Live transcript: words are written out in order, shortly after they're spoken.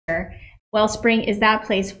Wellspring is that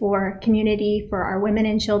place for community, for our women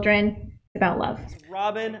and children. It's about love.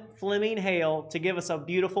 Robin Fleming Hale to give us a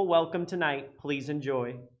beautiful welcome tonight. Please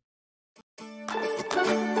enjoy.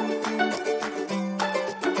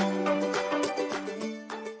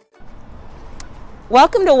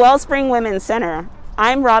 Welcome to Wellspring Women's Center.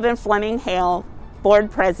 I'm Robin Fleming Hale, Board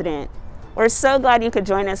President. We're so glad you could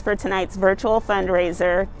join us for tonight's virtual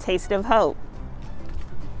fundraiser, Taste of Hope.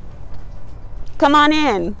 Come on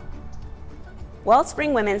in.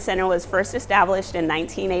 Wellspring Women's Center was first established in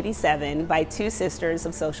 1987 by two sisters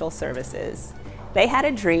of social services. They had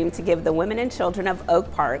a dream to give the women and children of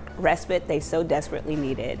Oak Park respite they so desperately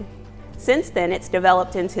needed. Since then, it's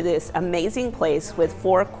developed into this amazing place with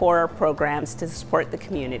 4 core programs to support the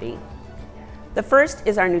community. The first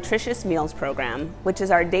is our Nutritious Meals program, which is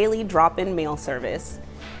our daily drop-in meal service.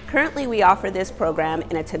 Currently, we offer this program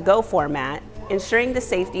in a to-go format, ensuring the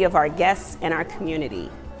safety of our guests and our community.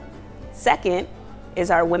 Second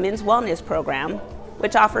is our Women's Wellness program,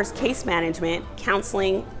 which offers case management,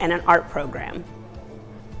 counseling, and an art program.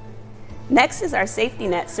 Next is our Safety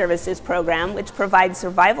Net Services program, which provides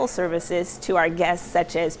survival services to our guests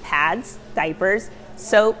such as pads, diapers,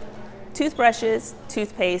 soap, toothbrushes,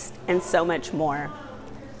 toothpaste, and so much more.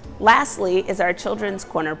 Lastly is our Children's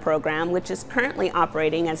Corner program, which is currently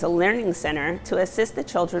operating as a learning center to assist the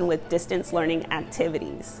children with distance learning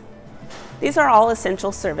activities. These are all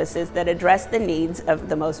essential services that address the needs of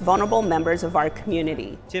the most vulnerable members of our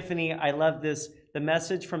community. Tiffany, I love this. The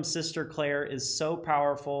message from Sister Claire is so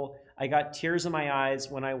powerful. I got tears in my eyes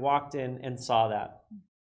when I walked in and saw that.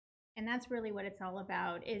 And that's really what it's all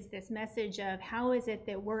about, is this message of how is it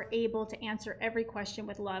that we're able to answer every question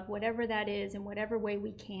with love, whatever that is, in whatever way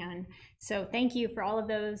we can. So thank you for all of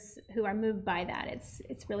those who are moved by that. It's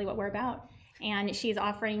really what we're about. And she's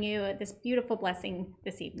offering you this beautiful blessing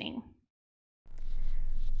this evening.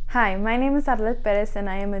 Hi, my name is Arlet Perez and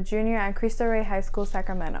I am a junior at Cristo Rey High School,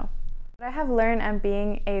 Sacramento. What I have learned at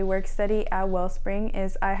being a work study at Wellspring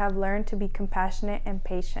is I have learned to be compassionate and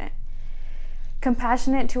patient.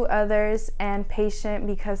 Compassionate to others and patient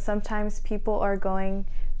because sometimes people are going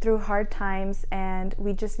through hard times and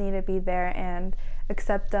we just need to be there and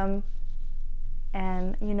accept them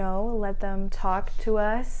and, let them talk to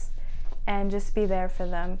us and just be there for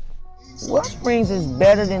them. Wellsprings is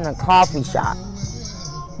better than a coffee shop.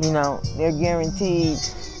 They're guaranteed,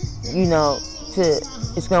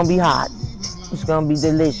 it's gonna be hot, it's gonna be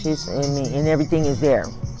delicious, and everything is there.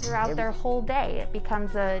 Throughout their whole day, it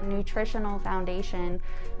becomes a nutritional foundation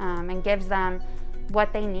and gives them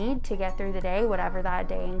what they need to get through the day, whatever that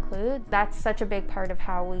day includes. That's such a big part of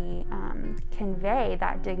how we convey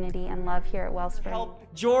that dignity and love here at Wellspring.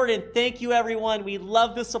 Jordan, thank you everyone. We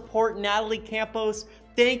love the support. Natalie Campos,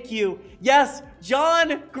 thank you. Yes,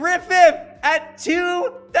 John Griffith at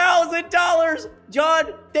 $2,000.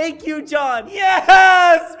 John, thank you, John.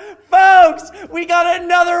 Yes, folks, we got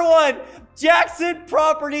another one. Jackson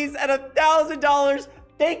Properties at $1,000.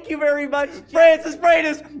 Thank you very much. Francis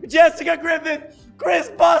Freitas, Jessica Griffith, Chris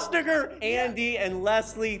Bostniger, Andy and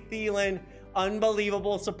Leslie Thielen,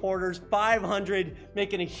 unbelievable supporters. 500,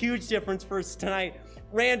 making a huge difference for us tonight.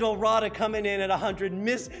 Randall Rada coming in at 100.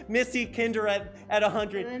 Missy Kinder at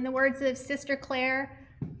 100. In the words of Sister Claire,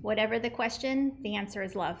 whatever the question, the answer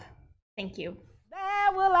is love. Thank you.